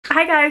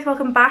Hi guys,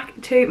 welcome back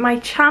to my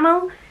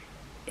channel.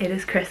 It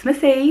is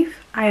Christmas Eve.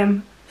 I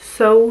am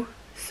so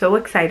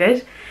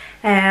excited.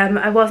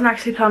 I wasn't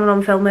actually planning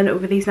on filming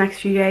over these next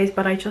few days,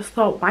 but I just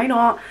thought, why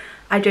not?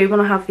 I do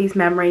want to have these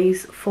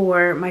memories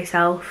for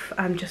myself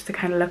and just to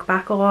kind of look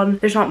back on.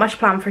 There's not much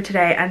planned for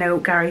today. I know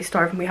Gary's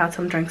starving. We had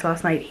some drinks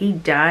last night. He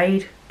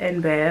died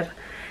in bed.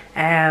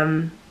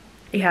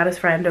 He had his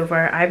friend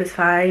over. I was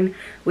fine.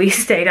 We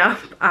stayed up,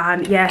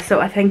 and yeah, so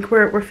I think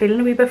we're feeling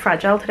a wee bit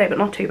fragile today, but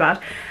not too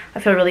bad. I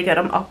feel really good.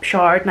 I'm up,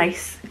 showered,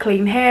 nice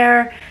clean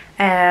hair,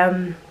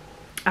 and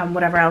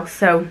whatever else.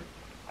 So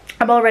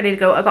I'm all ready to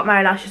go. I got my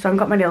eyelashes done,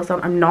 got my nails done.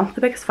 I'm not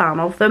the biggest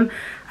fan of them.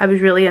 I was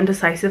really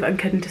indecisive and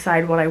couldn't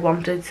decide what I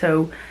wanted,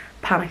 so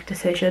panic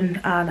decision,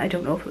 and I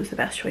don't know if it was the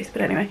best choice,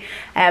 but anyway.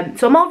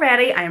 So I'm all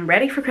ready. I am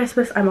ready for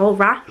Christmas. I'm all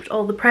wrapped,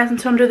 all the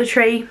presents under the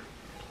tree.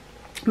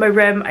 My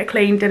room I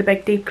cleaned, did a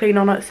big deep clean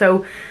on it,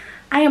 so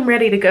I am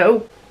ready to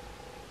go.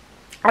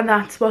 And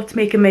that's what's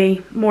making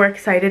me more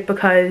excited,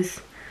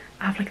 because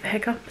I have like the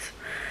hiccups.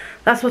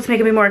 That's what's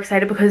making me more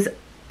excited, because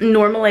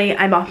normally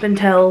I'm up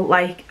until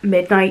like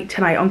midnight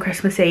tonight on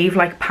Christmas Eve,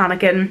 like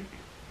panicking,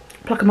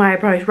 plucking my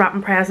eyebrows,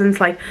 wrapping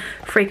presents, like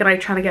freaking out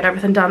trying to get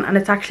everything done. And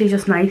it's actually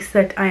just nice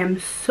that I am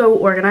so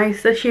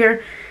organised this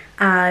year,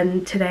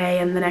 and today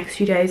and the next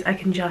few days I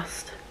can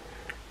just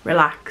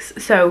relax.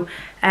 So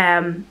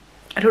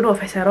I don't know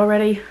if I said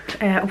already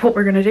what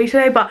we're going to do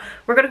today, but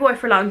we're going to go out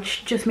for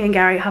lunch. Just me and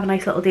Gary have a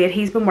nice little date.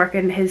 He's been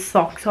working his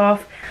socks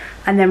off,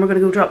 and then we're going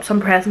to go drop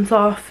some presents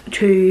off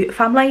to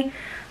family,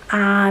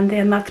 and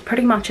then that's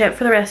pretty much it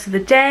for the rest of the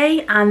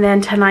day. And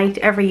then tonight,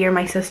 every year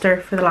my sister,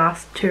 for the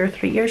last 2 or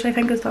 3 years I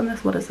think, has done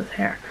this. What is this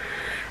here?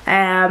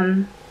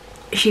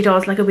 She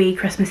does like a wee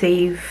Christmas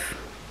Eve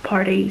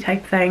party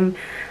type thing,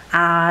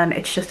 and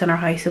it's just in her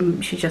house,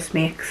 and she just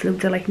makes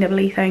loads of like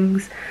nibbly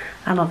things,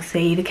 and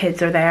obviously the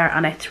kids are there,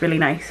 and it's really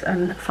nice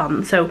and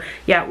fun. So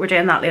yeah, we're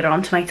doing that later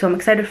on tonight, so I'm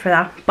excited for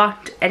that.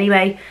 But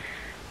anyway,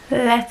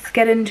 let's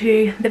get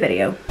into the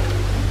video.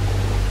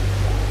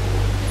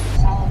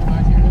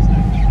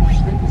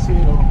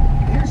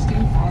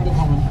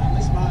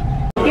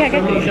 Yeah,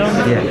 get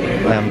goujons.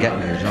 Yeah, I'm getting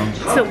goujons.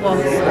 So it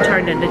was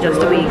turned into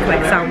just a wee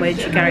quick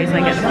sandwich. Gary's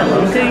like getting a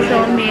little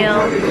goujon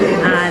meal,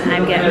 and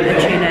I'm getting a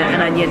tuna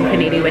and onion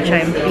panini, which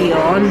I'm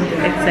beyond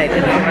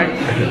excited for.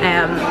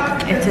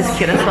 It's his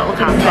cutest little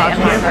cafe in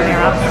here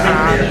near us,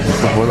 and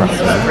it's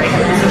great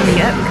to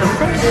get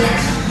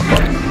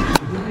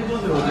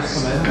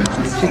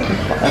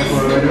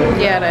and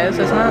yeah, it is,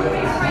 isn't it?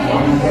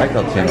 I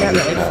get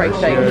really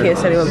freaked out in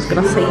case anyone's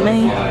gonna see me.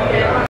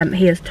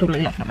 He is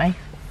totally looking at me.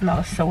 And that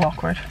was so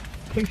awkward.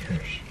 Who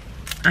cares?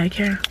 I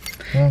care.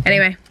 Okay.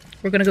 Anyway,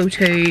 we're gonna go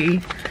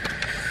to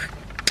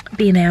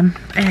B&M.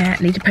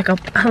 Need to pick up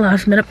a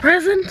last minute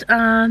present,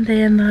 and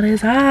then that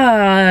is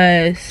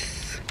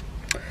us.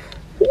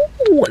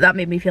 Ooh, that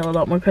made me feel a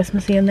lot more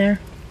Christmassy in there.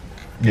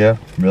 Yeah,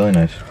 really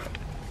nice.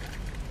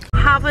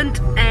 Haven't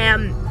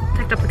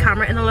picked up the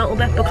camera in a little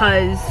bit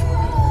because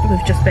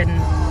we've just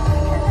been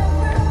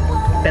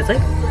busy.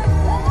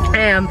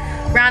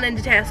 Ran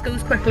into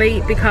Tesco's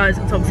quickly because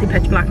it's obviously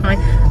pitch black now.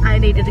 I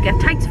needed to get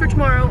tights for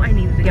tomorrow, I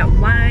needed to get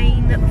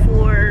wine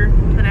for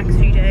the next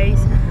few days,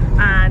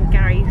 and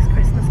Gary's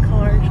Christmas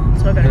card,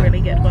 so I got a really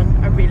good one,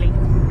 a really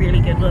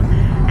good one.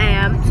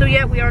 So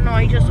yeah, we are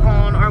now just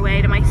on our way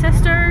to my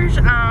sister's,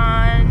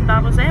 and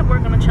that was it. We're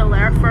gonna chill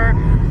there for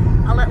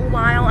a little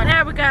while, and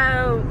there we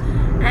go.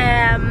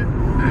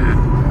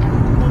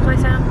 What was I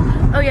saying?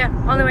 Oh yeah,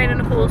 on the way to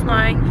Nicole's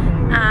now,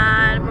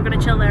 and we're gonna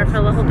chill there for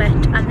a little bit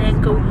and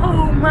then go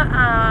home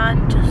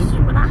and just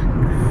relax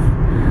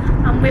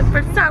and wait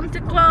for Santa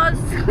Claus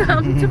to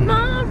come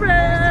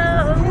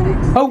tomorrow.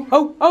 Oh,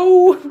 oh,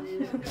 oh!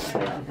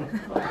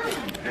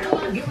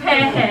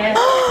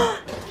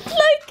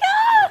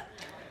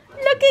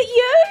 Look at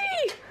you!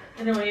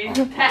 Anyway,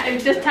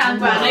 just tell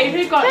Granny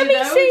who got Let me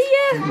see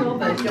you!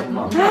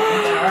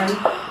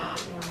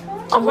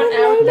 Oh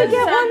no, look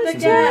at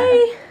one's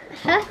too!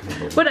 Huh?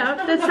 What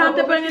else did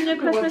Santa bring in your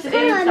Christmas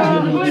Eve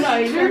song?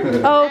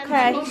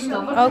 Okay,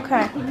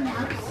 okay.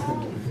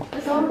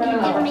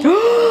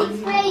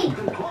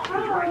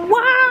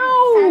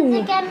 Wow!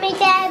 Santa, get me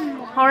them.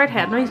 Hard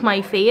Henry's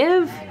my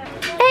fave.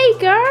 Hey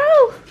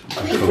girl!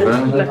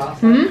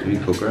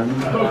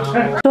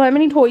 So how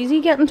many toys are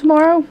you getting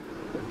tomorrow?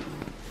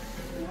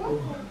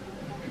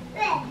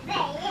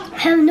 I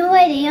have no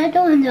idea, I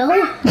don't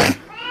know.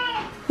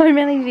 How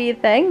many do you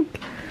think?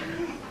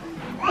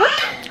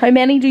 How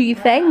many do you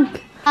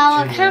think?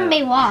 Oh, it can't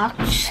be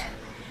watched.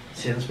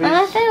 And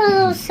I think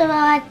also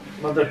that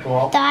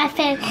I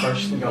think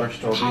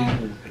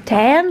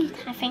 10?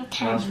 I think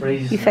 10.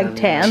 You think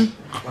 10?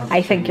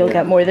 I think you'll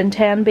get more than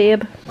 10,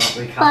 babe.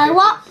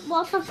 Well,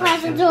 what's the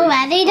presents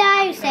already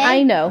now? See?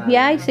 I know.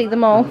 Yeah, I see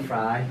them all.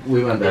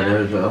 We went there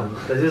as well.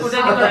 Did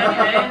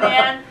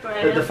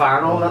the fire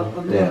and all that?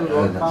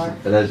 Yeah,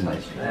 it is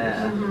nice.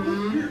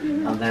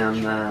 And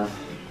then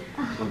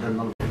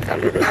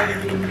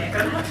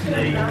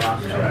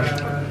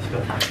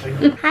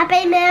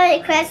Happy Merry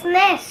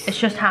Christmas. It's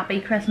just Happy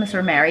Christmas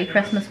or Merry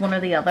Christmas, one or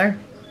the other.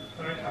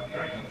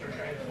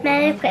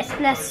 Merry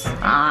Christmas.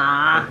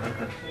 Ah.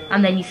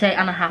 And then you say,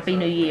 and a Happy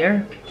New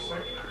Year.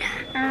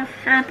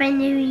 Happy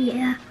New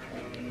Year.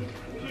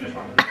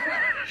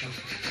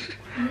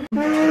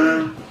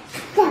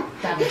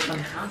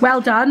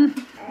 Well done.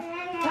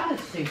 That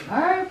is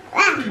superb.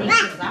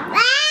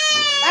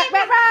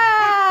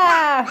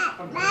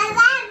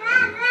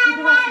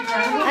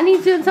 And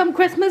he's doing some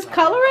Christmas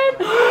colouring.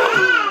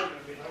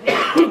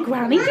 Did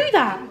Granny do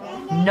that?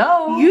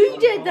 No. You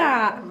did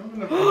that.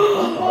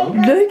 Luca.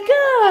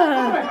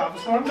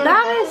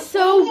 That is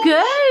so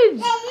good.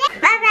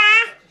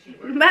 Bye-bye.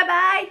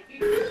 Bye-bye.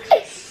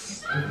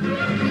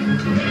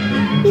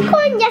 He's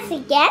going yes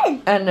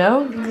again. I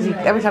know, because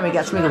every time he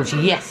gets me, he goes,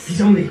 yes.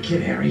 He's only a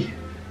kid, Harry.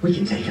 We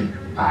can take him.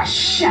 Ah,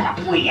 shut up,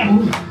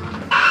 William.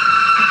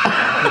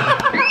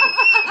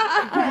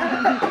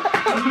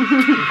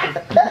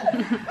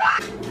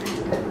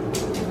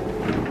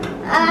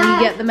 You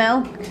get the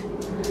milk?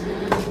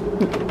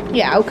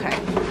 Yeah, okay.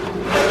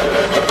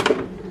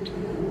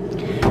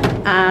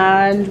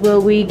 And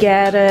will we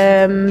get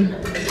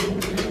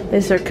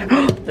is there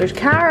there's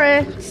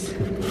carrots.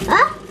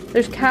 Huh?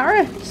 There's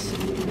carrots.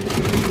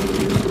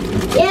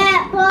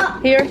 Yeah,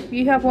 but Here,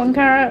 you have one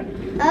carrot.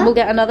 We'll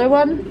get another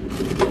one.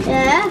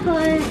 yeah,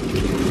 but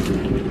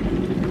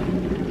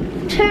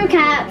 2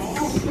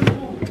 cats.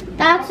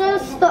 That's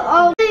just the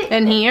only.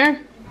 In here.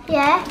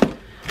 Yeah.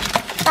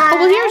 Oh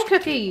well, here's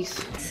cookies.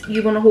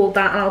 You wanna hold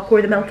that and I'll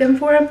pour the milk in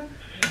for him?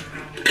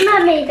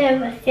 Let me do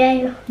with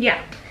you. Yeah.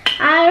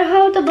 I'll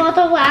hold the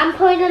bottle while I'm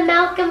pouring the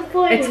milk in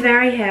for you. It's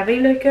very heavy,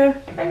 Luca.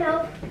 I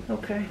know.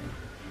 Okay.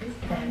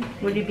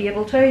 Will you be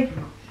able to?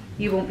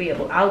 You won't be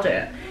able. I'll do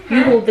it.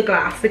 You hold the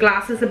glass. The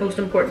glass is the most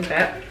important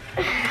bit.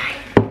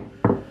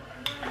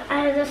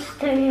 I just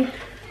do.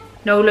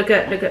 No, look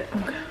at. Okay.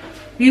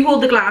 You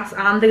hold the glass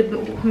and the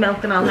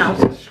milk and I'll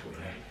help.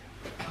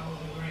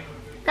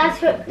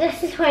 That's what.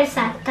 This is for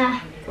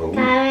Santa. Oh,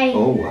 Gary.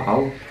 oh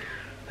wow.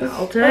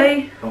 I'll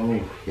do. Oh,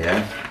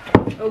 yeah.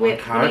 Oh wait, we need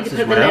Carrots to as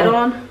put the lid well.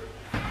 on.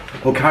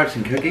 Oh, carrots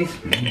and cookies?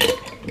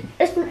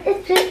 It's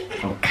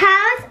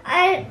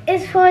carrots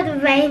is for the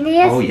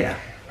reindeers. Oh, yeah.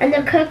 And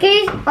the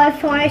cookies are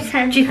for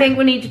Santa. Do you think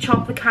we need to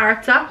chop the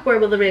carrots up? Where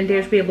will the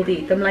reindeers be able to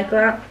eat them like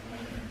that?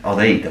 Oh,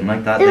 they eat them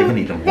like that? They can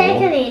eat them They raw?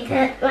 can eat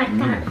it like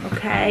that.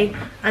 Okay,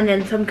 and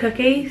then some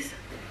cookies.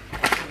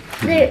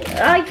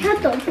 I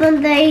can't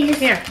open these.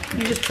 Here,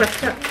 you just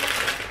twist it.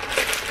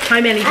 How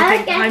many do you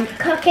I'll think? get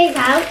cookies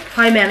out.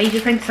 How many do you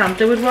think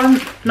Santa would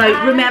want?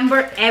 Now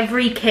remember,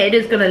 every kid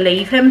is going to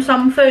leave him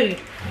some food,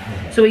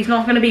 so he's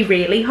not going to be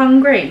really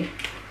hungry.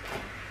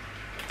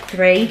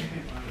 3,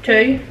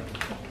 2,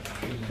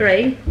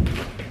 3,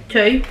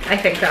 2. I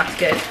think that's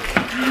good.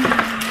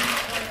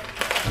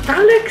 That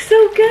looks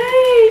so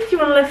good. Do you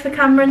want to lift the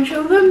camera and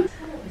show them?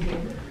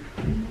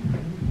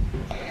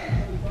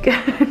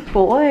 Good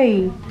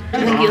boy. Do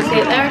you think you'll see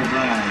it there?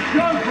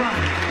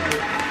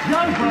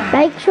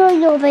 Make sure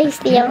nobody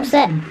steals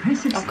it.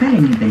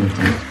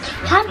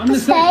 Have to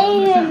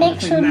stay and make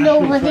sure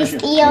nobody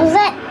steals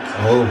it.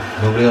 Oh,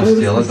 nobody else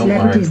steal it, don't worry.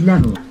 Celebrities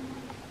level.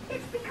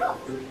 It's because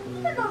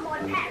they're not my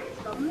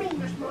parents, the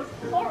meanest, most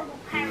horrible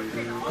parents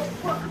in the whole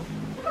world.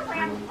 Because I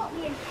haven't got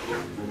me in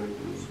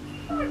cats.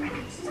 I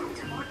reckon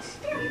Santa might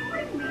still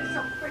bring me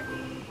something.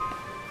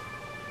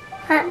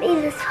 Let me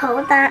just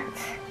hold that.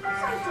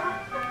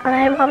 Santa, And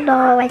I will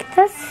go like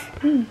this.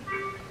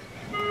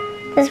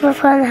 This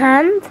with one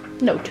hand.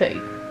 No, 2.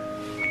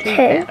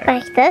 2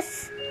 like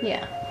this.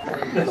 Yeah.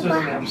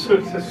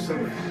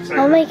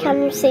 Mommy,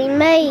 can you see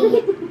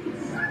me?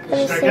 Can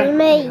you see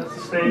me?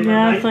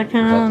 Yes, I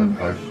can.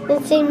 You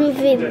can see me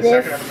from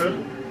this.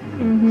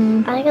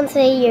 I can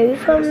see you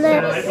from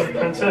this.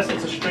 Princess,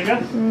 it's a stringer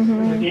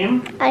in the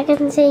game. I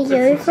can see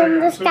you from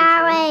this,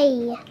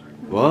 Gary.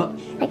 What?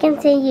 I can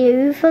see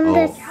you from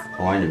this.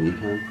 Oh, I know you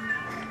can.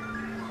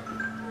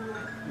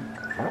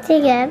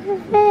 See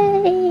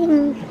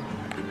everything.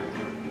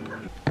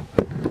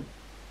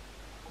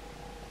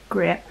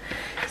 Great.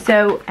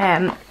 So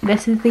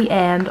this is the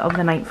end of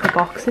the night for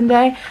Boxing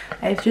Day.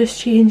 I've just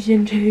changed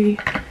into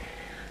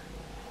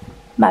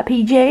my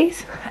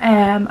PJs.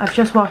 I've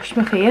just washed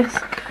my face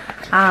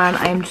and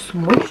I'm just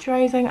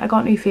moisturising. I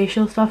got new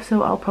facial stuff,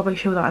 so I'll probably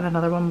show that in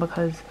another one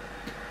because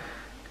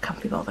I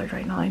can't be bothered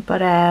right now.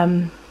 But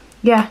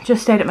yeah,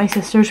 just stayed at my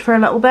sister's for a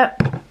little bit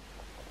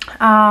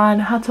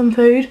and had some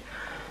food.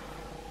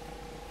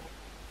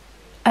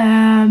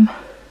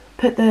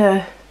 Put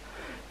the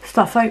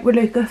stuff out with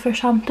Luca for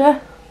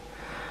Santa,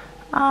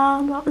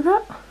 and that was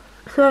it.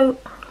 So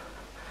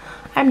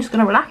I'm just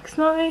gonna relax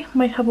now,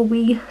 might have a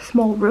wee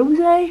small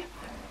rosé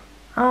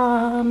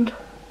and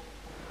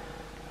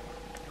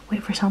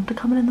wait for Santa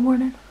coming in the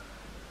morning.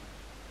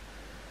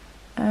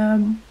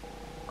 I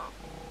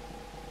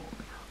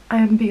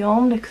am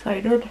beyond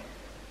excited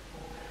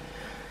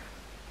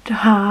to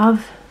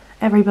have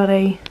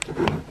everybody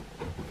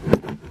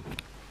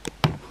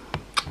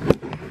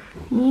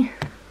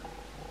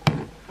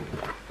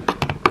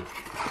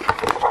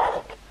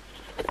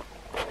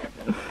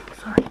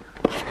sorry,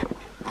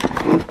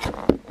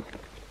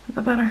 is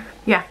that better?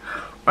 Yeah,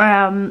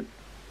 I'm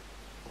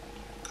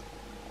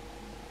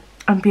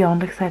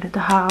beyond excited to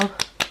have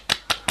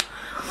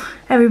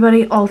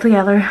everybody all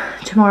together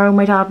tomorrow.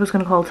 My dad was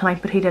going to call tonight,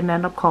 but he didn't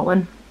end up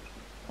calling.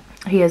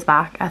 He is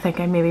back. I think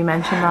I maybe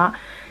mentioned that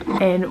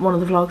in one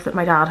of the vlogs that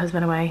my dad has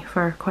been away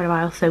for quite a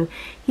while, so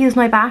he is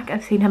now back.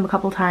 I've seen him a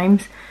couple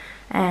times.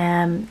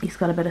 He's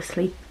got a bit of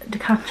sleep to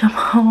catch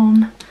up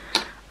on,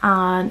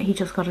 and he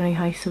just got a new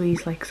house, so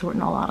he's like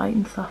sorting all that out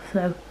and stuff.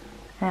 So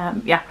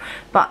yeah,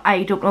 but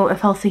I don't know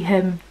if I'll see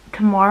him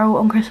tomorrow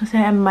on Christmas Day.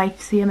 I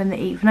might see him in the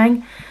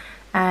evening,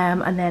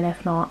 and then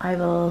if not, I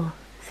will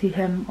see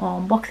him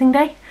on Boxing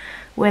Day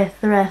with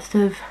the rest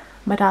of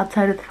my dad's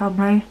side of the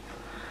family,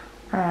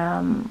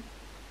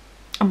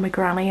 and my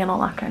granny and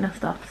all that kind of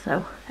stuff,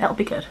 so it'll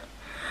be good.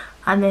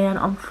 And then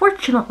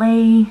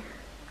unfortunately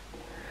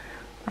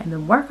I'm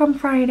in work on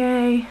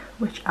Friday,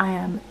 which I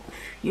am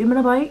fuming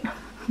about,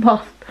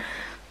 but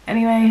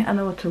anyway, I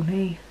know it's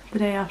only the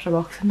day after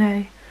Boxing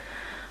Day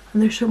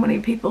and there's so many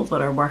people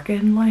that are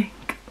working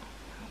like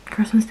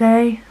Christmas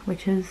Day,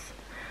 which is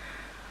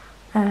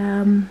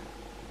a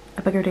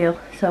bigger deal,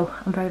 so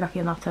I'm very lucky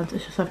in that sense.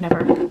 It's just I've never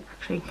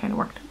actually kind of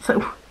worked,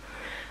 so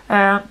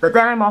but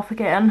then I'm off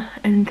again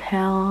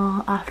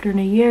until after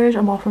New Year's.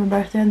 I'm off for my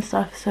birthday and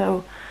stuff,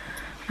 so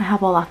I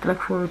have all that to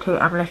look forward to.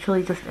 I'm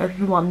literally just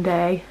in one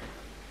day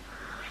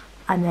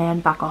and then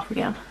back off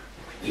again.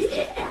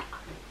 Yeah.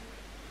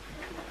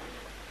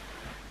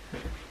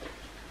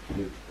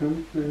 Do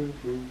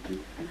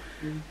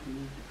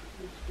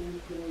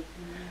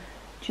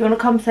you want to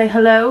come say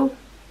hello?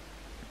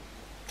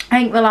 I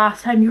think the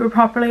last time you were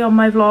properly on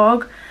my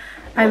vlog,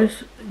 do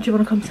you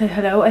want to come say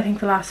hello? I think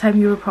the last time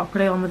you were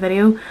properly on the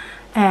video,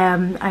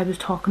 I was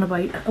talking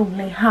about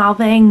only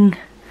having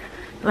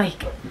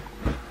like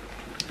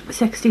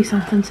 60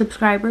 something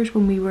subscribers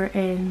when we were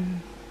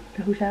in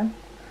the hotel.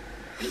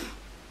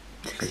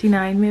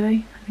 69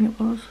 maybe, I think it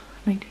was,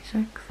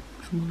 96,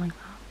 something like that.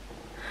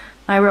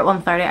 Now we're at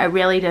 130. I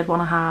really did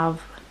want to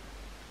have,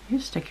 you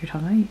just stick your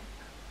tongue out.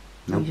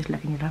 No, you just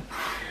licking your lip.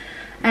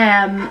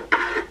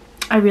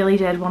 I really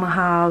did want to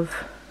have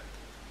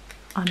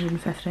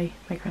 150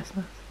 by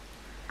Christmas.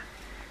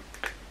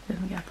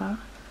 Didn't get that.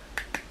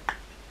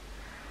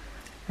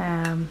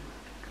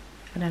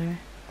 But anyway,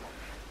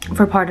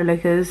 for part of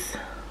Luca's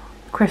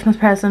Christmas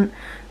present,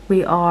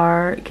 we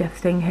are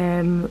gifting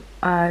him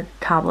a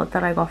tablet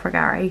that I got for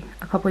Gary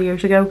a couple of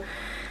years ago.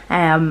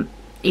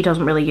 He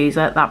doesn't really use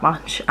it that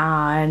much,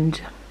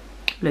 and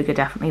Luca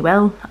definitely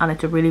will, and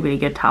it's a really, really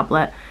good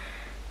tablet.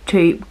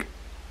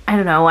 I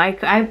don't know,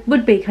 I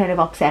would be kind of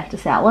upset to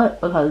sell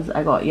it because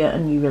I got you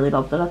and you really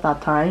loved it at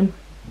that time.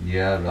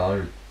 Yeah, I'd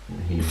rather.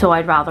 So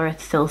I'd rather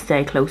it still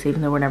stay close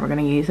even though we're never going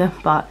to use it,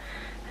 but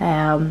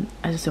I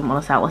just don't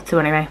want to sell it. So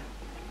anyway,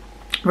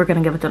 we're going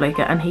to give it to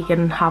Luca and he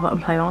can have it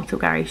and play on it. So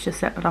Gary's just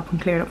setting it up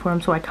and clearing it for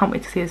him, so I can't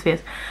wait to see his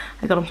face.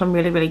 I got him some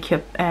really, really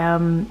cute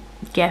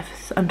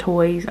gifts and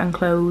toys and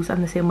clothes,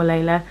 and the same with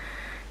Layla.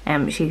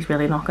 She's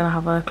really not going to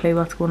have a clue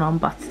what's going on,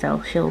 but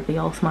still she'll be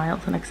all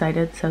smiles and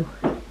excited, so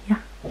yeah.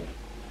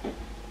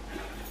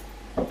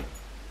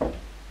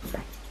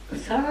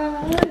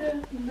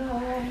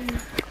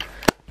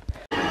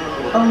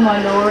 Oh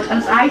my lord, and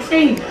it's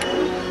icy.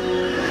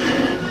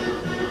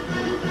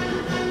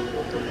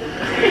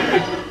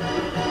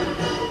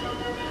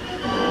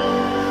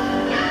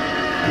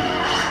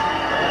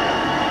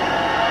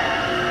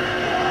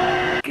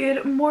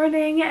 Good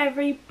morning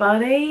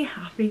everybody,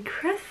 happy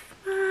Christmas.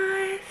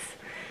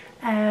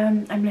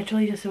 I'm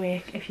literally just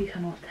awake, if you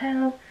cannot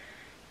tell.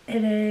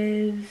 It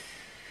is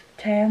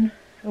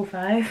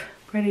 10:05,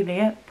 pretty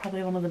late,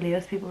 probably one of the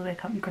latest people to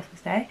wake up on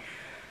Christmas Day.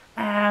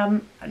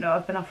 I know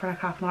I've been up for like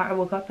half an hour. I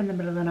woke up in the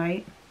middle of the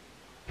night.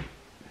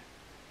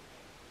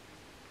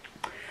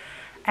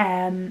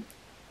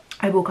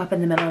 I woke up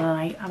in the middle of the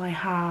night and I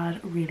had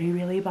really,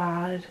 really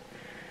bad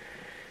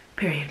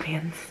period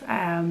pains.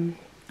 And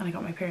I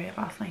got my period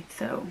last night,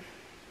 so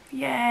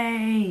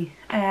yay.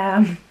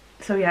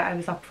 So yeah, I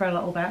was up for a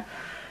little bit.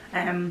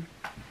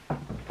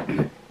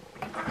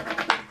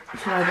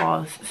 So I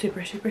was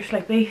super, super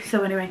sleepy.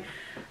 So anyway,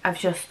 I've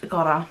just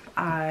got up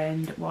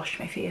and washed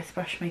my face,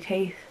 brushed my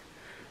teeth,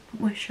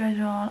 put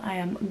moisturiser on. I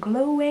am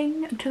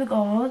glowing to the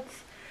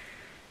gods.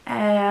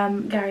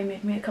 Gary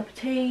made me a cup of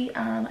tea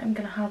and I'm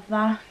gonna have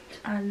that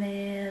and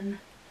then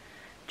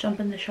jump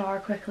in the shower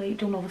quickly.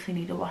 Don't obviously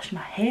need to wash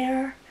my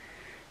hair,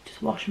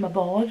 just wash my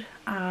bod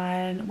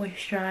and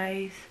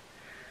moisturise,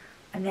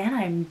 and then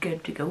I'm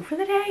good to go for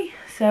the day.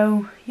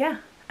 So yeah,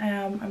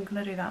 I'm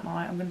gonna do that now.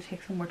 I'm gonna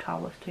take some more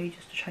tablets too,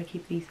 just to try to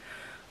keep these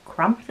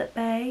cramps at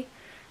bay.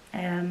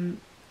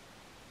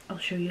 I'll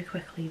show you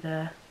quickly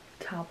the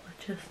tablet,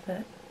 just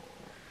that,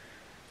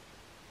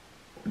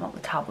 not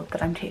the tablet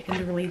that I'm taking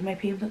to relieve my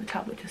pain, but the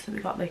tablet just that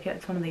we got. Like,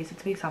 it's one of these,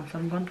 it's a wee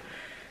Samsung one.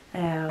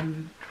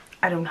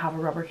 I don't have a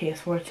rubber case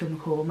for it, so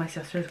Nicole, my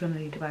sister's gonna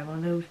need to buy one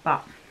of those,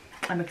 but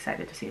I'm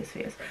excited to see his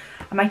face.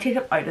 I might take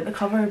it out of the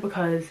cover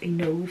because he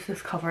knows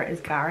this cover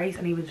is Gary's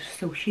and he would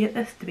associate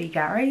this to be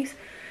Gary's.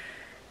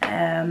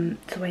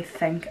 So I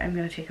think I'm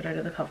gonna take it out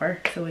of the cover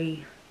so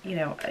he, you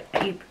know,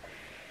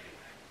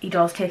 he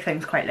does take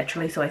things quite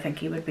literally, so I think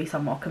he would be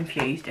somewhat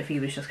confused if he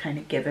was just kind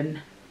of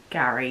given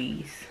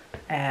Gary's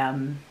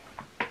you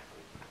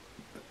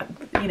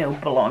know,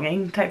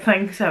 belonging type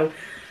thing. So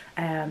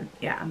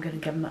yeah, I'm gonna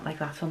give him it like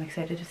that, so I'm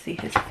excited to see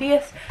his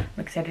face. I'm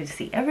excited to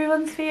see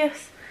everyone's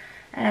face.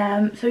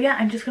 So yeah,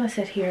 I'm just gonna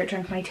sit here,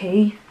 drink my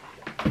tea,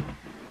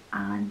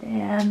 and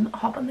then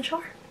hop in the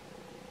shower.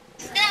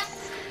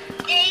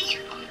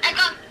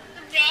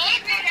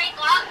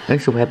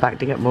 Thanks for way back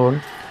to get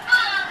more.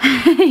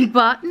 Hey,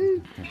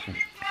 Button.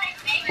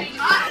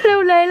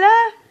 Hello,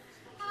 Layla.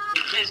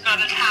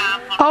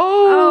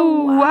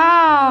 Oh,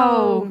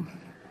 wow.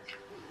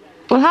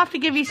 We'll have to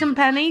give you some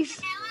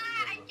pennies.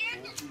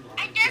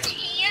 I just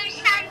hear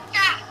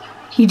Santa.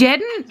 You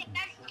didn't?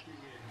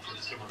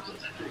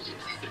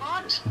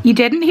 What? You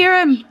didn't hear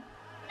him? You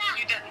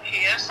didn't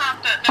hear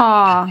Santa?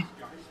 Aw.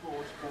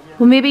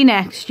 Well, maybe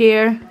next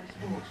year.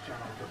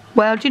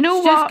 Well, do you know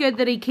what? It's just good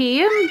that he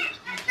came.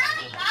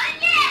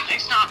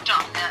 It's not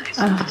done yet.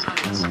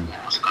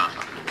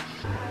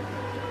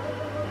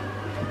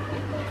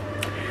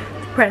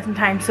 It's present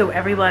time, so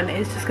everyone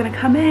is just gonna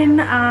come in,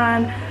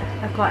 and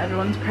I've got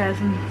everyone's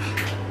presents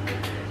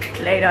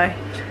laid out,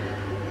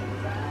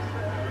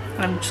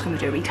 and I'm just gonna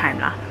do a wee time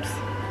lapse,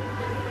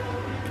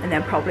 and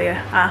then probably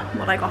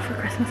what I got for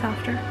Christmas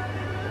after.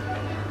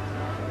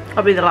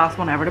 I'll be the last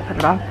one ever to put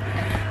it on.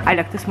 I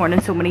looked this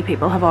morning, so many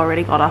people have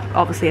already got up,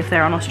 obviously if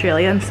they're on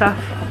Australia and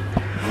stuff,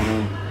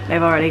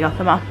 they've already got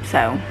them up.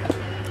 So,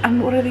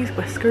 and what are these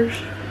whiskers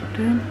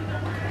doing?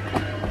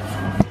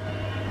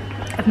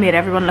 I've made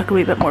everyone look a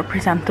wee bit more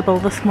presentable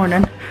this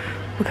morning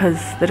because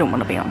they don't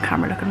want to be on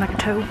camera looking like a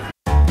toe.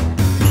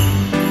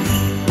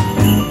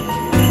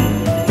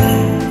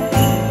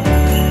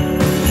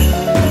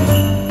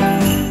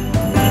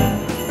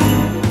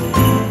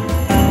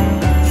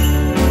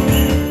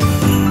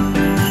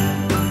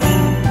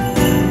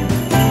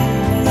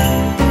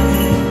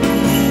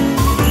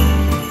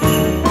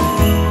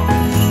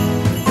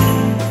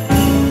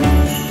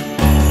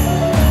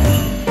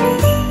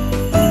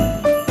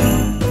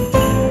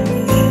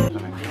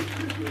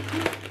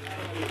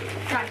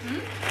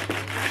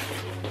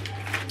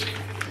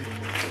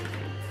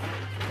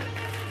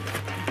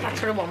 That's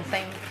sort of one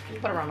thing.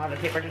 Put a run out of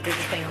paper to do the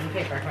thing on the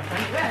paper.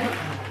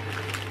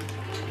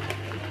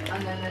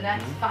 And then the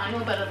next final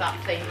bit of that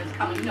thing is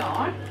coming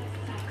now.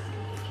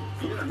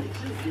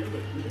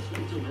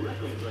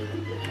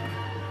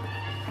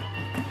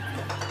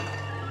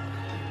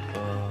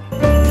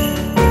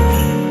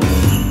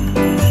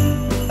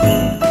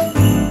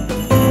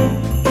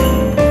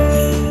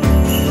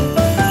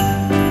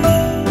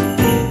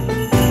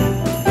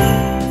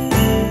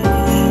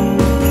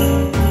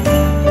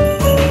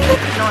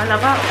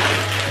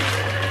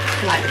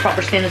 Like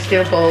proper stainless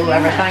steel bowl,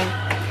 everything.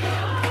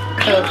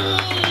 Cool.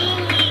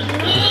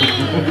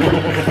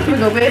 Here we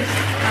go, babes.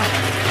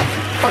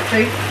 Part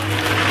 2.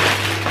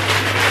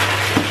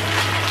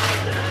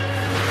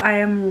 I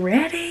am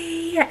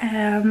ready.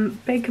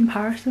 Big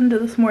comparison to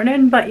this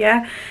morning, but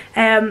yeah,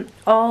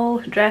 all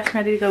dressed and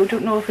ready to go.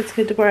 Don't know if it's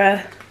good to wear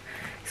a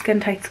skin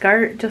tight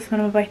skirt just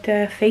when I'm about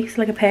to face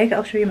like a pig.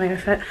 I'll show you my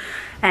outfit.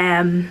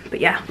 But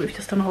yeah, we've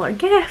just done all our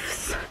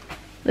gifts.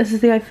 This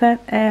is the outfit.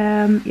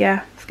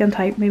 Yeah, skin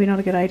tight, maybe not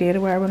a good idea to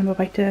wear when I'm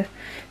about to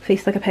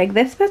face like a pig.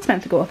 This bit's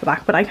meant to go at the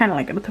back, but I kind of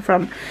like it at the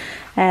front.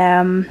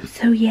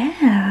 So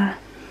yeah.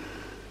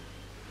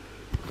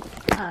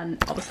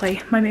 And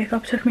obviously my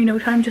makeup took me no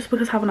time just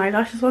because having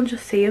eyelashes on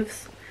just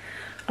saves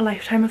a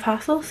lifetime of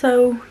hassle.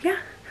 So yeah,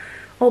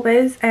 all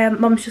biz.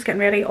 Mum's just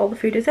getting ready, all the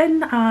food is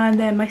in, and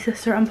then my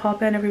sister and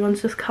Papa and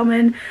everyone's just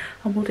coming,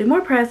 and we'll do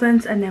more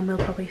presents, and then we'll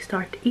probably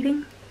start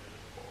eating.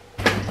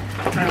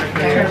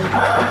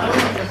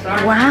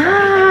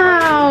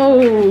 Wow!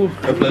 Look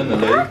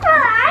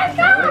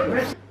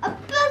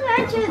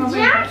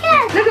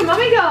at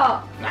Mummy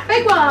got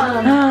big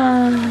one.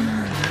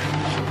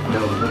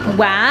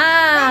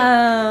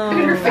 Wow! Look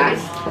at her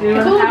face.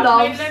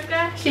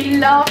 She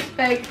loves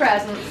big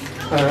presents.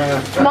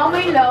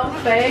 Mummy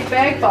loves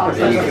big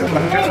boxes.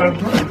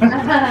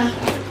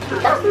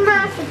 That's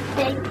massive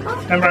big.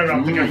 Remember, I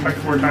don't think I picked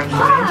 4 times.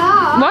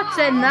 What's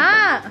in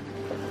that?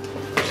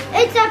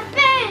 It's a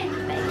big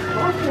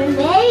one for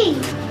me.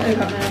 I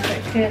got my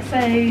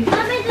KFC.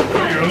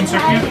 Your own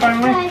suitcase,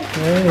 finally?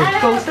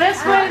 Goes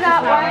this way,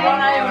 that way,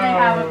 and I only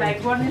have a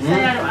big one. You see,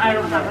 I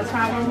don't have a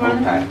smaller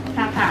one.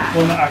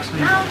 One that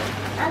actually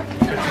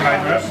fits my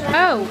dress.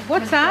 Oh,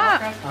 what's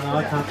that?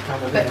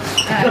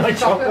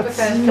 Chocolate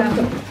because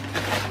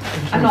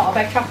I'm not a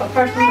big chocolate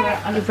person.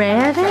 You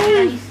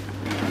ready?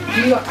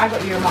 I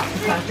got your Marks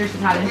and Spencer's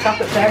Italian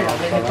chocolates there,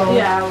 lovely.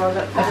 Yeah, I love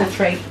it. That's a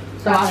treat.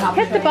 So I'll have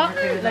hit the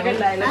button. Look at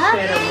Layla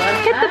straight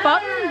over. Hit the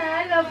button.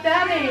 I love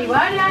Daddy.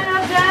 Why do I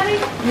love Daddy?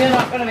 You're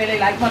not going to really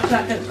like much of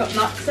that because it's got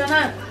nuts in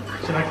it.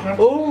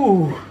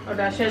 Oh!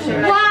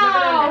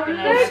 Wow! Look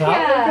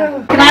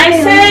at Can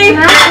I say?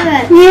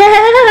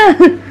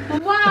 Yeah.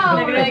 Wow!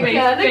 Look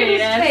at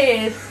his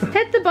face.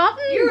 Hit the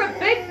button. You're a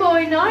big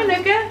boy now,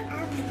 look at.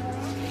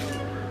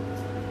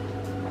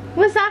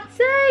 What's that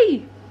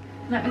say?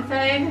 Let me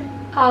see.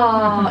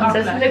 Oh, it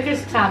says look at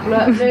his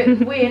tablet.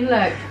 Look, Wayne,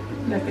 look.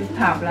 Look at his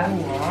tablet.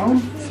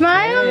 Wow.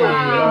 Smile!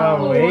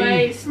 Wow,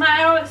 Wait,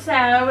 smile at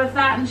Sarah with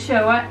that and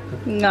show it.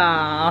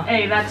 Nah.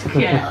 Hey, that's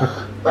cute.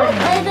 What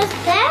is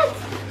that?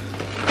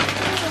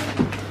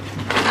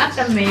 That's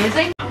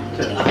amazing.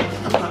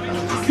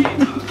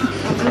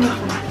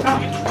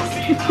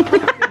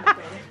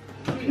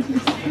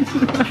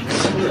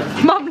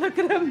 Mum, look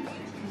at him.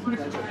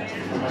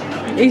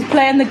 He's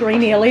playing the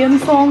Green Alien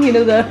song, you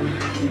know the...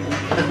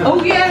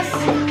 Oh yes!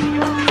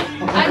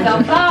 I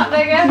love that,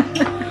 nigga.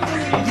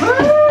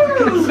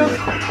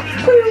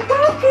 We're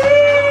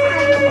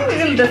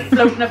walking! Just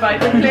floating about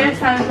the place,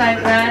 sounds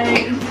like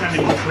right.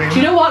 Do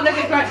you know what? Look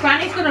at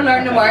Granny's gonna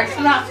learn the words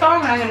to that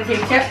song and I'm gonna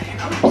teach it.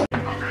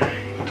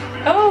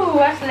 Oh,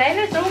 that's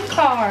Layla's own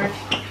card.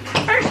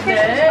 First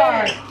Christmas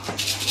card.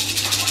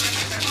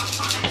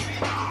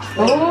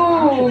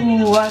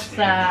 Oh, what's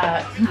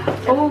that?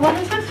 Oh, what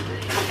is this?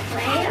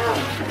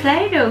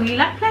 Play-Doh. You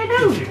like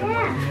Play-Doh?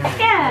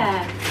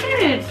 Yeah.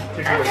 Good.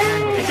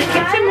 It's a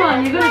kitchen one.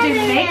 You're going to do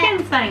making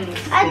things.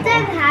 I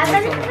don't have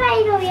any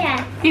Play-Doh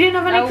yet. You didn't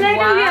have any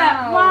Play-Doh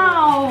yet?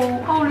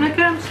 Wow. Oh, look,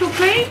 I'm so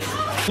pleased.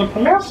 The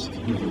police?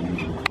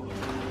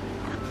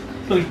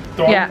 Like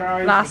dog Yeah,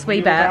 guys, last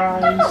wee beer bit.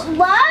 guys,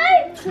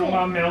 What?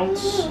 snowman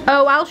melts.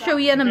 Oh, I'll show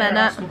you in a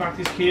minute. Go back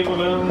to his cave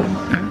alone.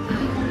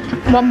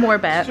 One more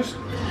bit. Just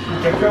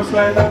ridiculous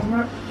like that, isn't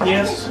it?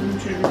 Yes,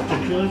 it's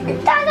ridiculous.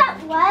 Does that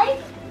way?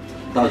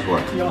 Does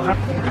work. You'll have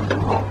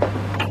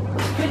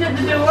Who did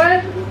the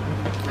door?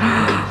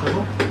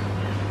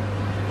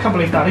 can't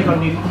believe Daddy got a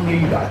new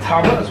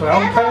tablet as well.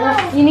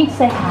 Tyler. You need to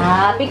say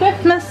Happy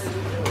Christmas.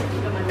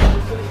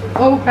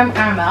 Oh, creme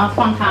caramel.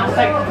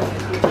 Fantastic.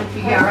 Thank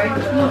you, Gary.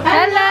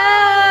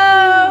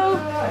 Hello!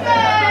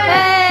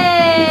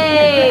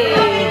 Hey!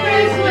 Happy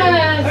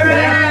Christmas!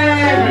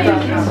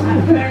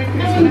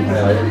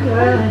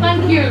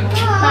 Thank you.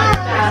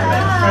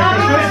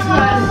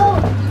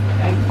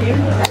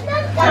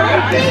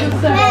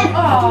 Thanks, Dad.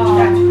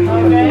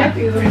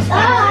 Happy Christmas.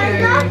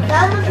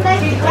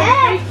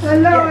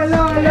 Hello.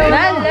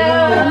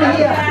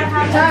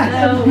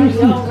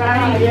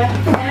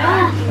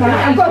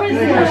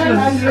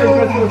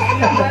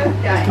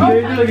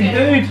 Dude, looking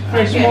dude.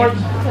 Very smart.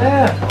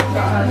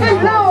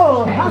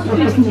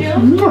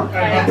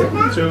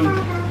 So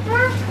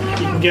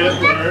you can get it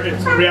where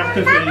it's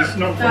reactive is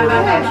not for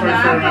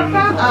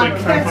like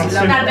fancy.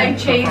 Got a big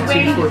cheese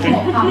wing.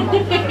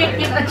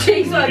 A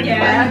cheese one,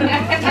 yeah.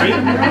 Right?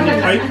 And the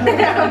pipe,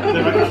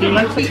 the key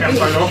lights are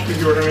 £10 off if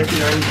you order £99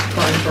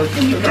 or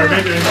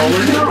 $99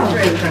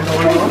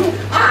 off.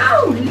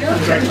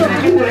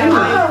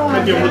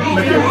 Maybe able to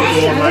go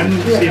online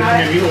and see if you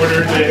maybe order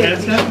the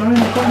headset now.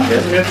 The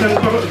headset's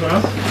got it as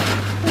well.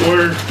 Or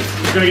you're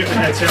going to get the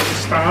headset to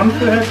stand for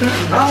the headset.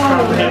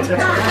 And the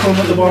headset's got the chrome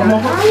at the bottom of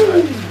it.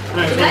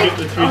 Now so you get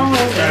the two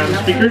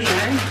speakers.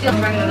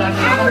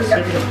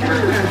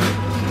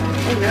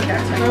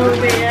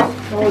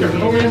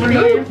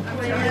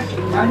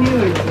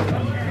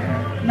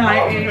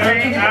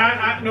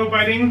 No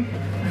biting.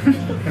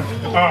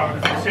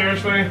 Oh,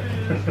 seriously?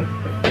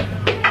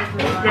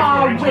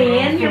 Oh,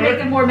 Wayne, you're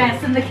making more mess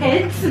than the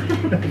kids.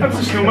 That's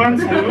a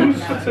snowman's nose.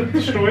 That's a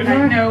destroyed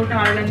one. No,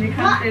 darling, you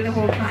can't do the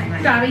whole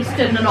time. Daddy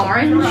stood in an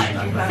orange.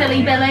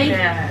 Silly Billy.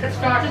 It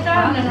started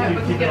down and then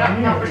we could get up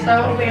and help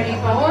herself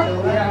anymore.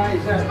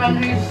 And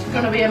who's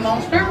going to be a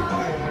monster?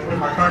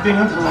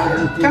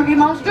 Turkey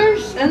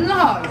monsters in the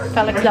house.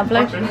 That looks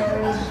lovely.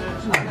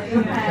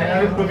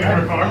 We'll get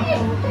her car.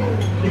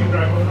 You can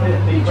drive one.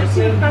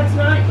 That's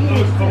not you.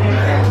 That's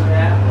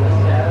not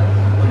you.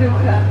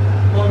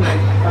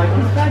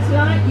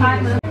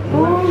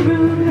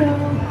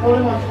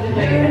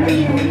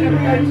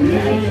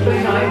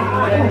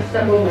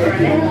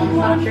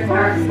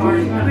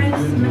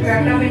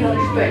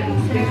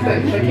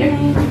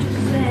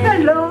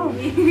 Hello.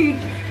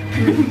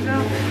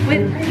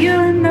 With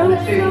your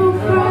nose so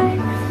bright,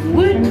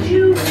 would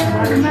you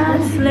have my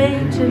sleigh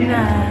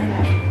tonight?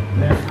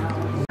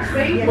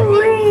 Wee.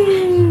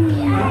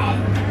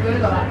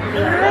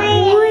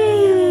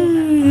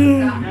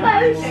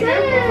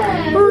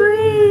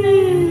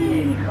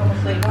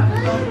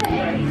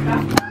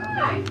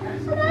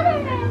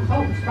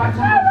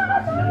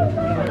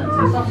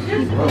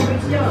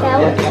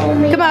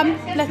 Come on,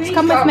 let's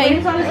come with me.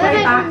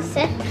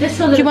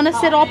 Do you want to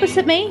sit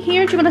opposite me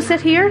here? Do you want to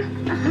sit here?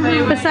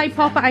 Beside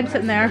Papa, I'm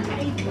sitting there.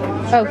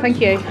 Oh, thank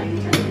you.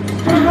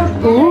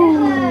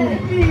 Ooh.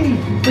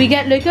 We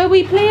get Luca,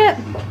 we play it.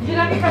 Did you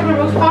like a couple of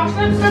roast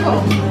parsnips,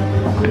 Sybil?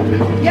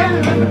 Yeah.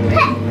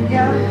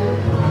 Yeah.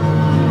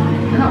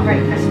 They're not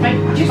very crispy.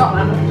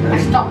 I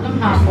stopped them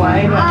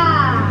halfway, but...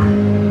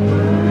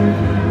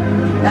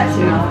 That's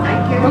you.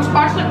 Thank you. Roast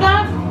parsnip,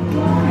 Dad?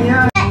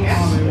 Yeah.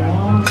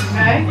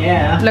 Okay.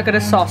 Yeah. Look at the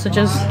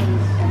sausages.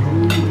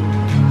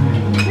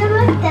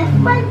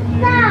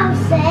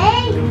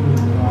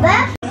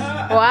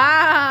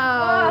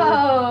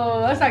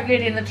 Wow. Oh, that's like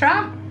Lady in the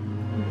Tramp.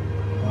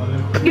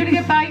 Give it a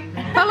good bite.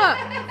 Oh, look.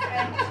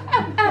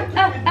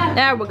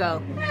 There we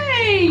go.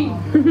 Hey!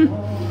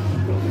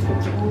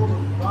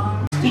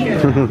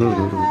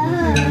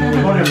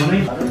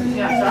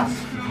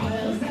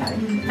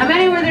 How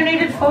many were there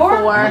needed?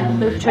 4?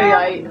 There's 2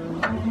 out.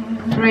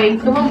 3.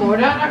 Come on, more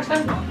down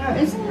actually.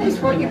 Isn't this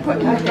what you put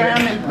in the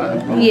ground and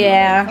put?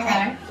 Yeah.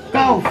 Okay.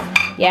 Go.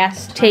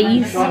 Yes,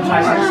 teas.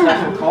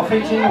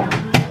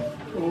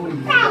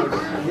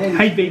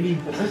 Hi, baby.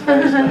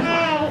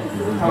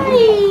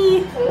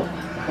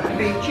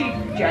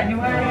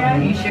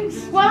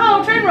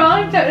 Wow, turn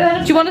round.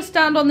 Do you want to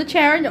stand on the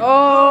chair? And,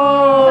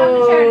 Stand in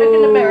the chair, look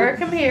in the oh. mirror.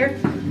 Come here.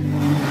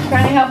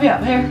 Trying to help you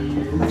up here.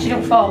 But you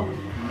don't fall.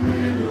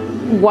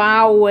 You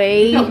got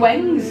Wowee.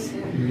 wings.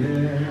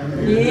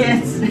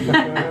 Yes. You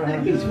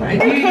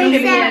should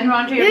be in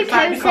round to your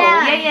side.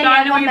 Yeah.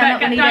 Down a wee One minute,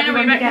 bit, we need down a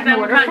everyone wee to bit, get then in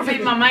we order can't for see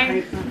me.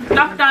 mummy.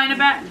 Duck down a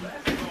bit.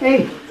 Hey,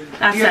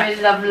 That's You're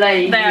it.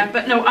 lovely. There,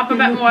 but no, up a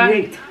bit more.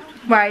 great.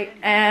 Right,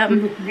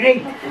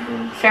 Great.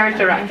 Sarah's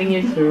directing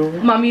you.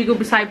 Mum, you go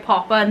beside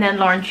Papa, and then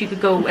Lawrence, you could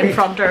go in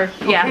front her.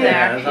 Yeah,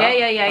 there.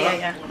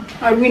 Yeah.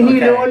 Are we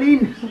need all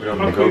in? We're on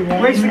the go.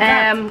 Where's the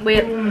cat?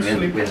 Wait.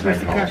 Where's my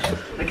house?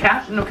 The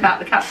cat? No cat.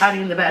 The cat's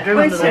hiding in the bedroom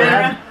Where's under the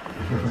bed.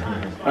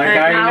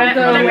 Sarah? I'll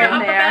go We're in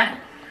up a there.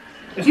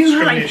 Do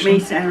you like me,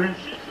 Sarah?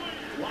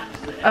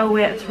 Oh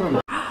wait, it's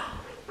wrong.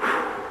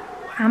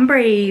 And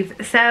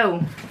breathe.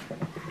 So,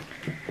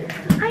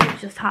 I've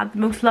just had the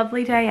most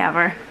lovely day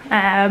ever.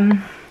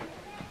 I'm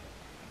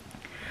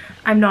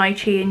now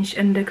changed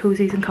into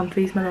cozies and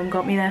comfies. My mum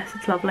got me this.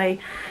 It's lovely.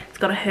 It's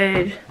got a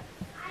hood.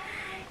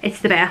 It's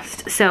the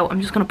best. So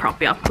I'm just gonna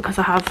prop you up because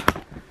I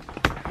have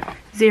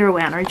zero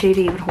energy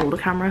to even hold a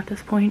camera at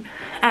this point.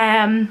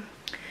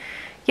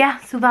 Yeah,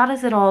 so that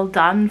is it all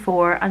done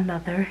for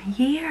another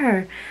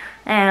year.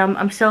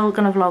 I'm still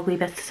gonna vlog wee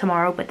bits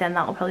tomorrow, but then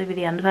that'll probably be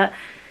the end of it.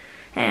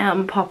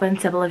 Papa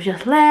and Sybil have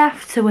just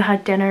left, so we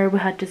had dinner, we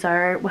had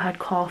dessert, we had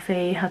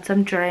coffee, had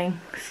some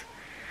drinks.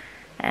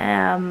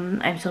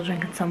 I'm still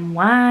drinking some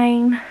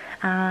wine,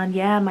 and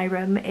yeah, my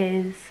room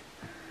is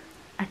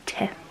a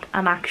tip,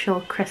 an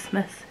actual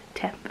Christmas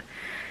tip.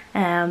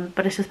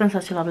 But it's just been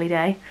such a lovely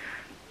day,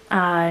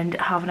 and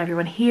having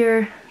everyone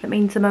here that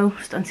means the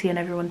most, and seeing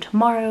everyone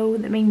tomorrow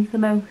that means the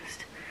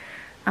most.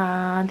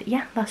 And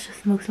yeah, that's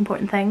just the most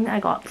important thing. I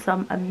got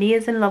some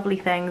amazing lovely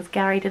things.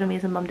 Gary did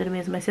amazing, Mum did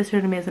amazing, my sister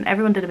did amazing,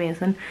 everyone did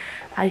amazing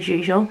as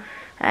usual.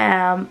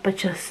 But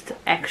just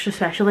extra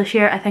special this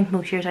year. I think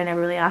most years I never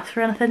really asked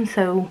for anything,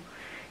 so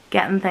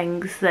getting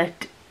things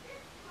that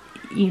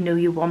you know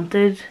you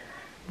wanted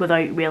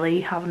without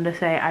really having to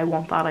say, I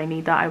want that, I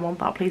need that, I want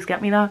that, please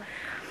get me that,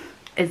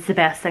 is the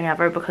best thing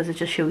ever, because it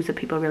just shows that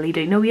people really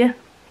do know you.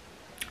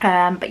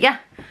 But yeah,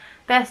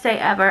 best day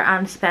ever,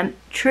 and spent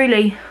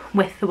truly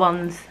with the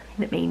ones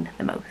that mean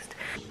the most.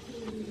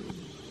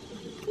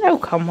 Oh,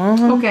 come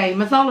on. Okay,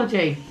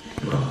 mythology.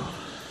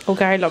 Oh,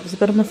 Gary loves a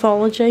bit of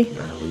mythology.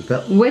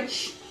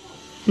 Which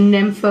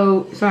nymph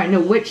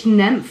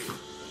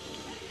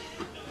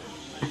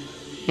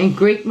in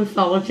Greek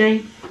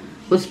mythology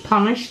was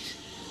punished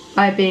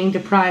by being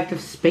deprived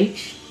of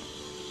speech,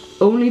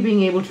 only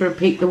being able to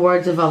repeat the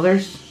words of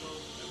others?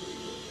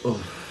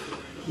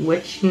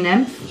 Which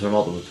nymph? Is there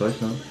multiple choice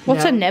now?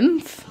 What's a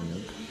nymph?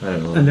 I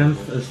don't know. A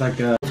nymph is like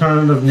a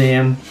alternative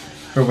name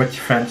for which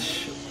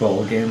French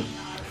ball game.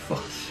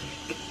 Fuck's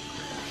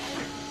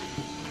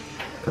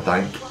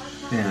Patank.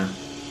 Yeah.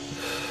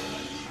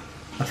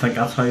 I think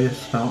that's how you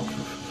spell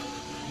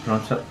it.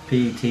 Pronounce it.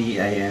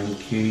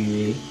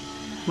 P-T-A-N-Q-U-E.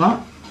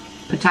 What?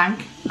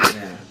 Patank?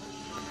 Yeah.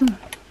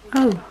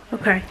 Oh,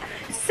 okay.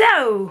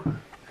 So,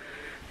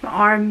 my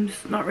arm's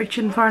not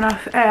reaching far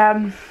enough.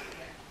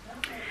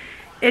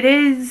 It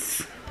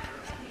is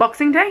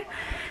Boxing Day.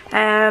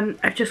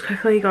 I've just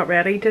quickly got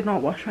ready, did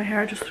not wash my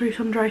hair, just threw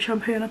some dry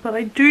shampoo in it, but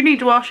I do need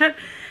to wash it.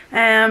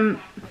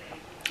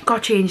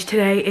 Got changed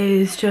today,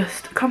 is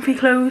just comfy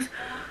clothes,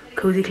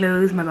 cozy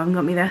clothes. My mum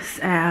got me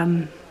this.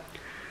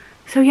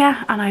 So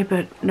yeah, and I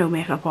put no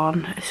makeup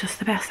on. It's just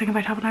the best thing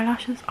about having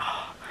eyelashes.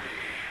 Oh.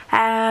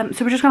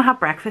 So we're just gonna have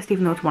breakfast,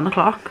 even though it's 1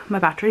 o'clock. My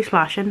battery's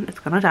flashing, it's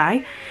gonna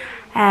die.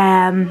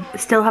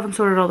 Still haven't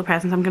sorted all the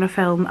presents. I'm gonna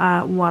film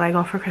what I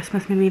got for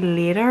Christmas maybe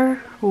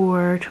later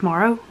or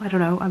tomorrow. I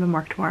don't know, I'm in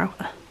work tomorrow.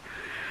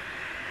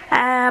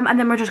 And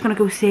then we're just gonna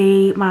go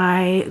see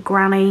my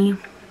granny,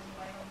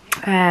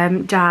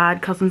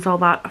 dad, cousins, all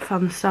that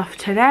fun stuff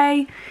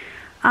today.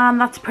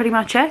 And that's pretty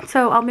much it.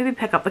 So I'll maybe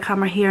pick up the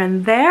camera here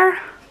and there,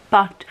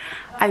 but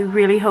I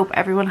really hope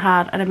everyone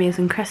had an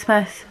amazing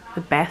Christmas. The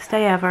best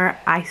day ever.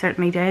 I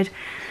certainly did.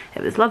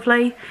 It was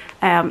lovely.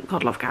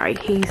 God love Gary.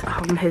 He's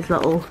hung his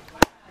little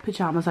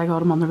pyjamas. I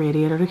got him on the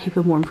radiator to keep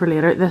him warm for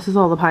later. This is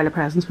all the pile of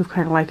presents we've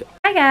kind of like.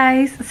 Hi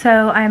guys.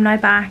 So I am now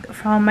back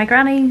from my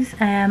granny's.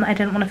 I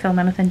didn't want to film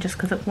anything just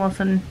because it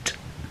wasn't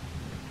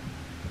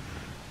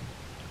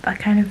that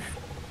kind of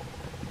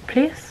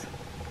place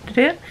to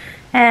do it.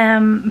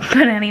 But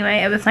anyway,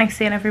 it was nice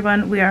seeing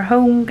everyone. We are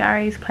home.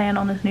 Gary's playing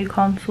on his new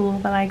console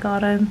that I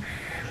got him.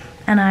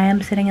 And I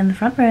am sitting in the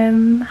front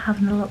room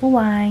having a little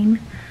wine,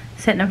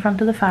 sitting in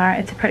front of the fire.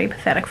 It's a pretty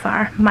pathetic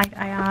fire, might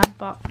I add,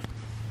 but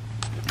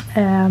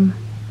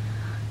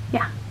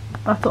yeah,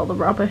 that's all the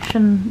rubbish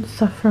and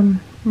stuff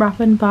from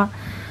wrapping, but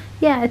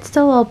yeah, it's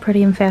still all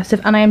pretty and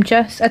festive. And I am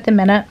just at the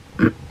minute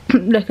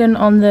looking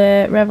on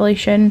the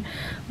Revolution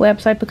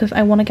website because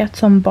I want to get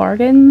some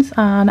bargains,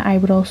 and I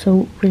would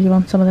also really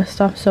want some of this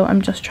stuff, so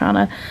I'm just trying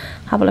to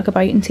have a look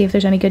about and see if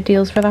there's any good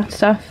deals for that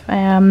stuff.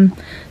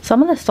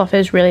 Some of this stuff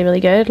is really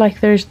good.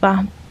 Like there's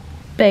that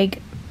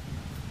big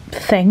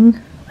thing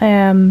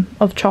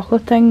of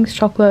chocolate things,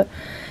 chocolate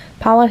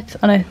palettes,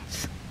 and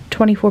it's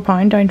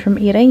 £24 down from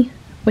 80,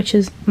 which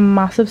is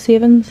massive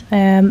savings.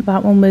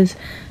 That one was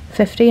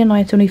 50 and now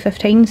it's only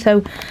 15,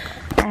 so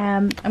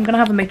I'm gonna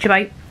have a mooch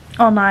about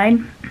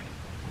online,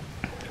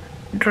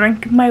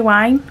 drink my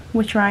wine,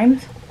 which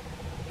rhymes,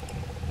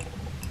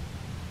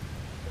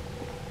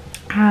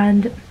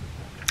 and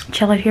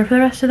chill out here for the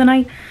rest of the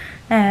night.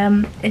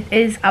 It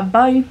is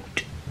about,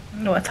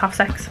 no, it's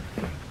 6:30.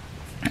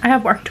 I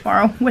have work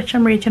tomorrow, which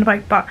I'm raging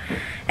about, but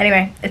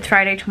anyway, it's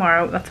Friday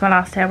tomorrow, that's my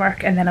last day of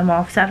work, and then I'm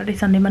off Saturday,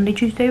 Sunday, Monday,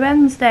 Tuesday,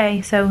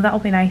 Wednesday, so that'll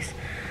be nice.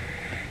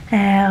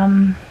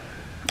 And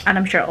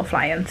I'm sure it'll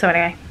fly in, so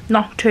anyway,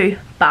 not too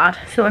bad.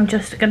 So I'm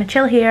just gonna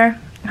chill here,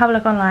 have a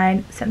look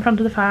online, sit in front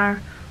of the fire,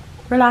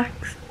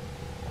 relax.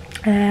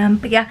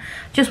 But yeah,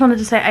 just wanted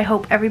to say I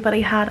hope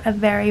everybody had a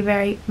very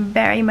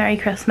Merry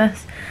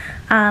Christmas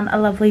and a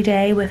lovely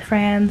day with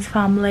friends,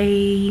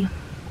 family,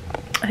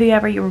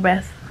 whoever you were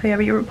with,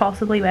 whoever you were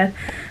possibly with,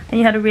 and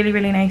you had a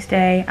really nice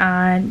day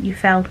and you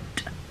felt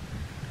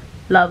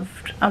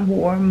loved and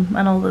warm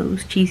and all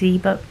those cheesy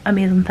but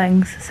amazing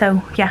things.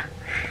 So yeah,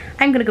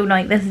 I'm gonna go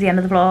now. This is the end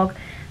of the vlog.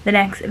 The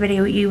next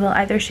video you will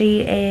either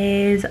see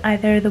is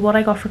either the what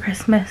I got for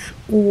Christmas,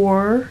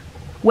 or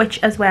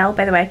which as well,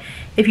 by the way,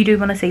 if you do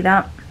want to see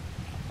that,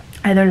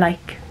 either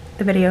like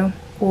the video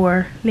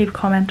or leave a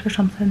comment or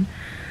something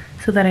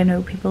so that I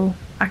know people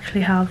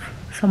actually have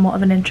somewhat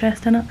of an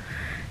interest in it.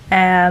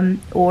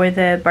 Or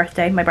the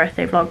my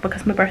birthday vlog,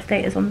 because my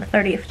birthday is on the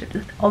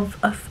 30th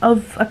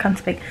of I can't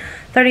speak,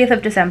 30th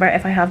of December,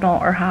 if I have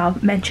not or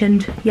have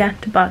mentioned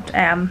yet. But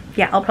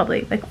yeah, I'll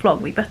probably like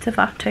vlog wee bits of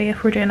that too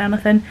if we're doing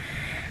anything.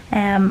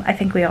 I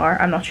think we are,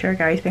 I'm not sure.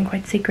 Gary's been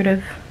quite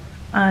secretive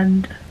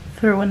and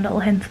throwing little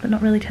hints but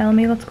not really telling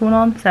me what's going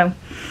on. So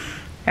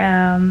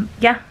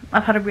yeah,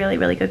 I've had a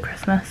really good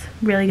Christmas,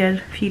 really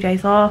good few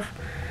days off.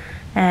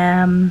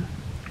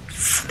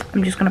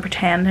 I'm just going to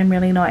pretend I'm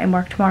really not in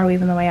work tomorrow,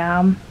 even though I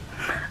am,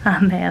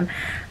 and then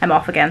I'm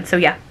off again. So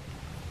yeah,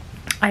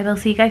 I will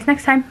see you guys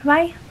next time.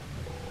 Bye.